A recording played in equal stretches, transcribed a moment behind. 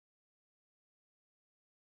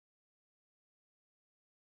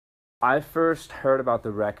I first heard about the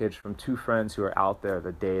wreckage from two friends who were out there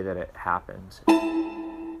the day that it happened.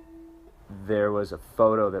 There was a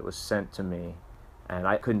photo that was sent to me, and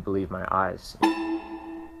I couldn't believe my eyes.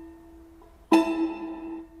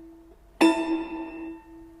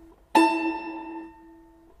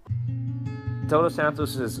 Todos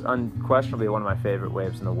Santos is unquestionably one of my favorite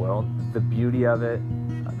waves in the world. The beauty of it,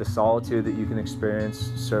 the solitude that you can experience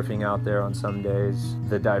surfing out there on some days,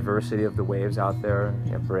 the diversity of the waves out there,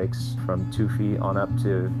 it breaks from 2 feet on up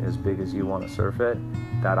to as big as you want to surf it.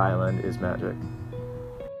 That island is magic.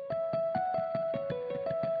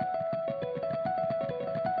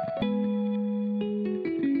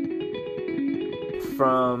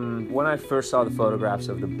 From when I first saw the photographs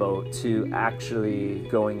of the boat to actually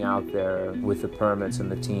going out there with the permits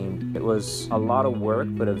and the team, it was a lot of work,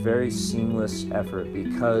 but a very seamless effort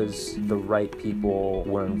because the right people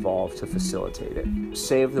were involved to facilitate it.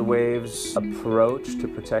 Save the Waves' approach to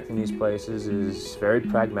protecting these places is very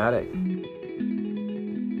pragmatic.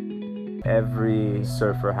 Every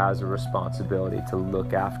surfer has a responsibility to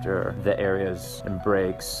look after the areas and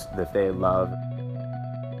breaks that they love.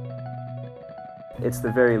 It's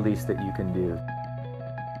the very least that you can do.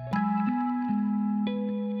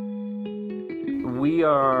 We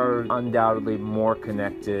are undoubtedly more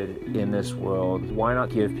connected in this world. Why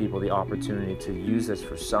not give people the opportunity to use this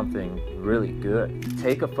for something really good?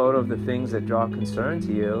 Take a photo of the things that draw concern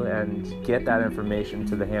to you and get that information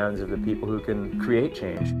to the hands of the people who can create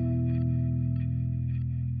change.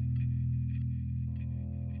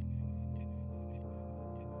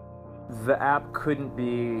 The app couldn't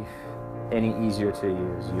be any easier to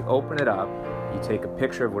use. You open it up, you take a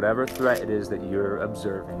picture of whatever threat it is that you're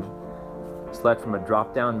observing, select from a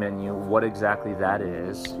drop-down menu what exactly that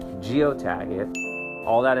is, geotag it.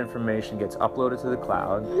 All that information gets uploaded to the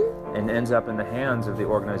cloud and ends up in the hands of the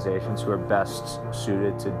organizations who are best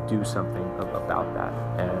suited to do something about that.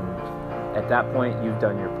 And at that point, you've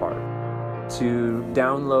done your part. To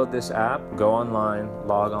download this app, go online,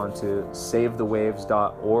 log on to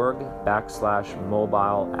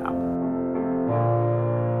savethewaves.org/mobile app.